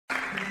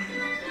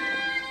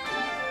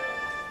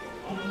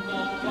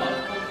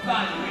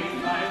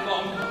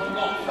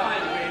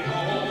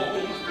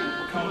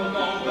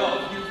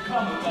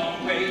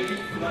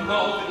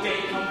know the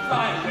day come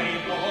fly away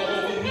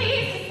home.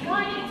 It's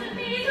going to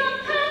be the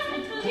past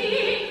to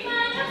lead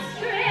man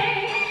astray.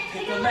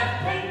 Take a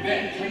left and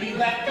then turning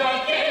left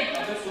again,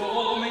 but the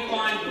soul may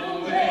find a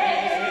way.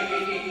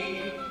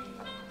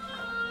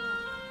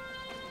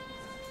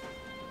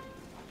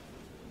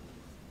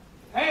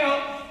 Hey-o!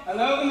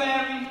 Hello,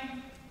 Mary.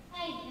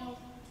 Hey, Bill.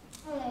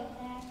 Hello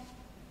there.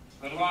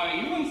 But why are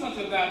you in such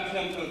a bad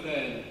temper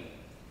then?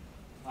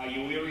 Are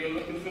you weary of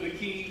looking for the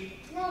key?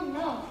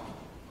 No.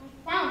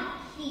 I found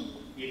the key.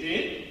 You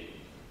did?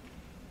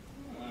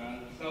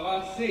 So I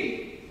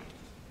see.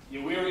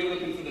 You're weary of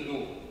looking for the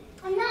door.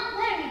 I'm not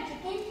worried,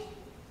 Dickon.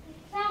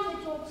 I found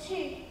the door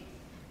too.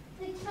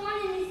 The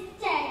cannon is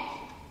dead.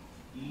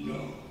 No.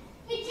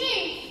 It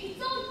is.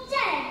 It's all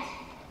dead.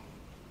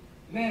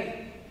 Mary,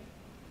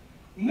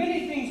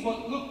 many things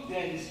what look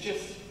dead is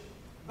just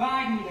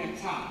biding their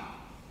time.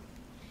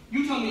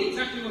 You tell me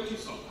exactly what you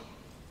saw.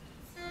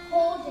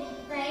 Cold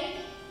and grey.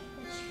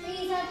 The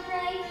trees are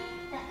grey.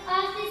 The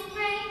earth is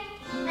grey.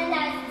 And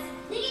there's this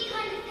sticky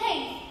kind of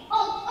haze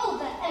all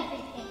over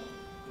everything.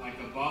 Like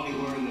a body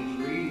were in the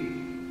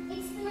dream.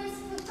 It's the most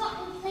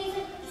forgotten place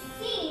I've ever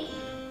seen.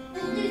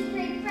 The loose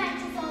grey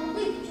branches are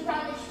looped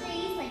around the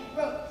trees like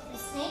ropes for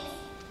snakes.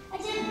 I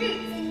did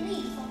roots and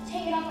leaves all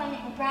taken up on the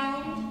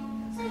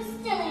ground. So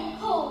still and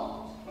cold.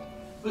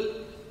 But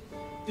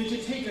did you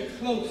take a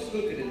close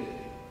look at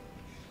anything?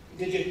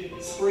 Did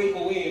you scrape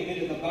away a bit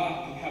of the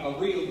bark and have a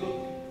real look?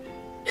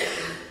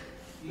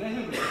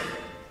 Mary,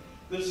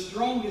 the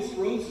strongest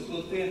roses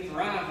will fair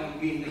thrive on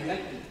being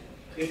neglected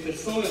if the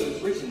soil is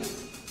rich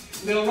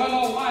enough. They'll run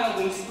all wild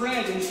and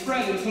spread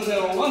until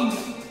they're a wonder.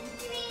 You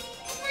mean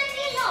it might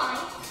be a lie?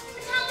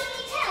 But how can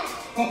you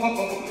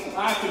tell?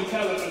 I can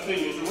tell if the thing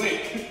is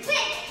Wick.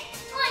 Wick!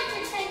 I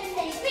pretend to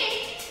say Wick.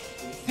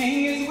 The thing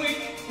is Wick,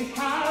 it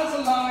has a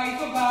life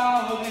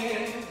about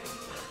it.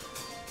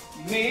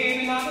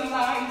 Maybe not a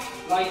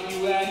life like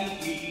you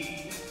and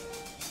me,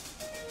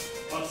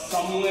 but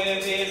somewhere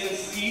there's a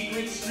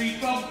secret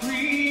streak of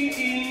green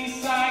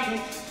inside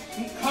it.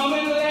 Come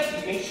and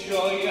let me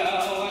show you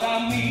what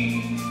I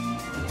mean.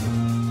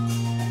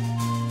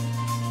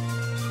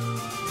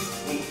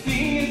 When the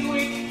thing is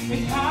Wick,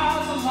 it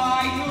has a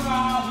light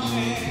around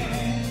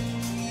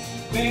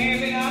it.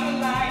 Maybe not a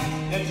light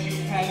that you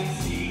can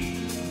see,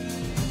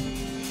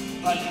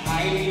 but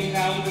hiding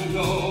down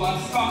below are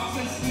sparks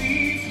that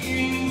sleep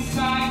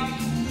inside,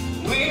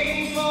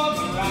 waiting for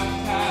the right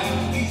time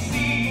to be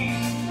seen.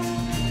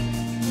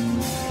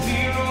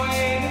 Clear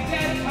away the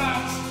dead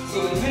parts so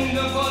the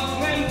tender buds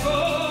can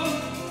grow.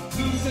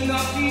 Loosen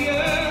up the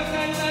earth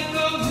and let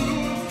the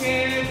roots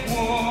get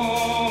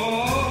warm.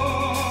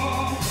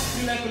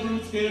 Let the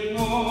roots get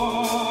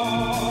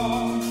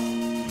warm.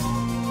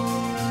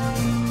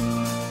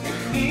 The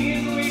thing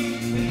is weak,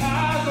 it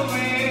has a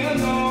way of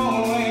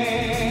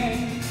knowing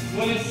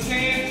when it's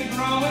safe to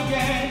grow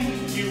again.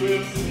 You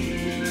will see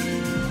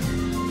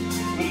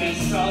when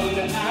there's sun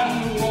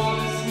and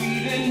water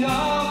sweet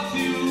enough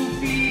to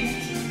feed.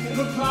 It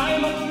will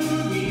climb up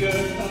through the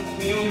earth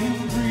until you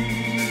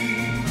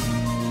breathe.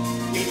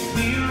 You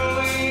clear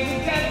away the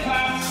dead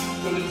parts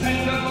so the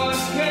tender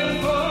buds can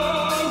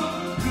form.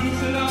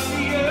 Loosen up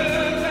the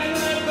earth and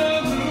let the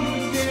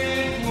roots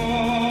get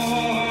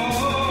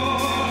warm.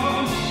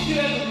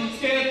 Let the roots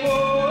get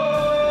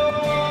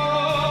warm.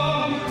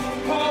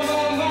 Come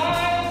on,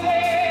 my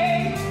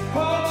day.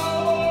 Come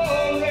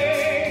on,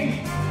 rain.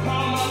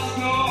 Come on,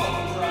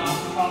 snowdrop.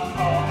 Come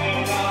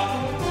falling down.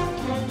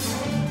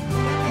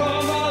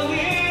 Come on,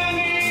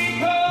 lily.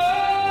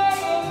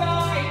 Come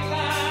on,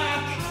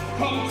 lilac.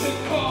 Come to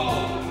call,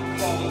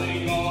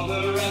 calling all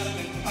the rest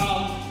to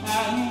come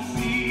and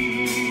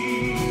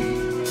see.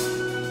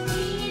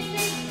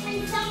 And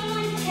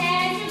someone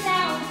cares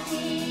about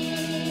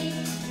it.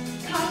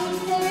 Comes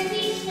for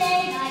each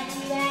day like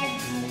you and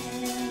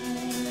me.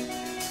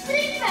 But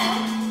it's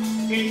brown.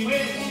 It's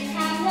with And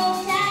have no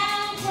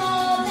doubt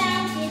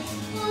about it.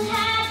 We'll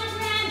have the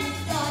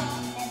grandest God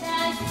ever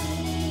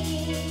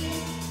seen.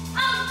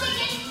 Oh,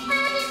 Dickon,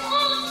 how does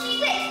all see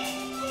Wick?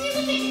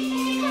 Can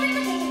you come and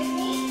look at it with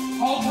me?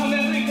 I'll come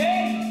every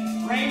day,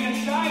 rain and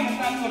shine if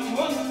that's what you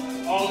want.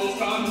 All this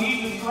God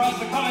needs is for us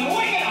to come and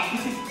wake it up.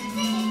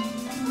 Dickon,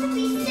 would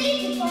we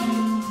save the one?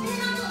 And then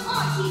Uncle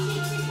Archie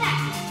takes it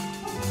back.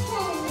 A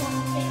poor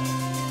little thing.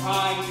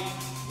 Aye,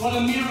 what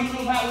a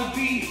miracle that would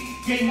be,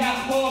 getting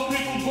that poor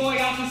crippled boy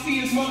out to see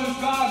his mother's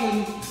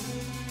garden.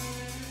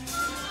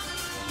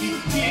 You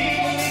give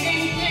a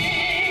living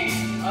thing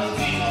a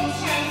little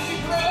chance to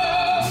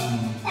grow.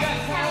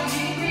 That's how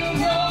you will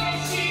know if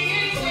she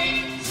is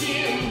weak,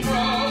 she'll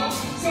grow.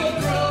 So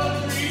grow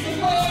the trees of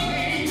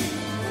learning,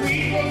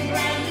 free from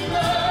ground.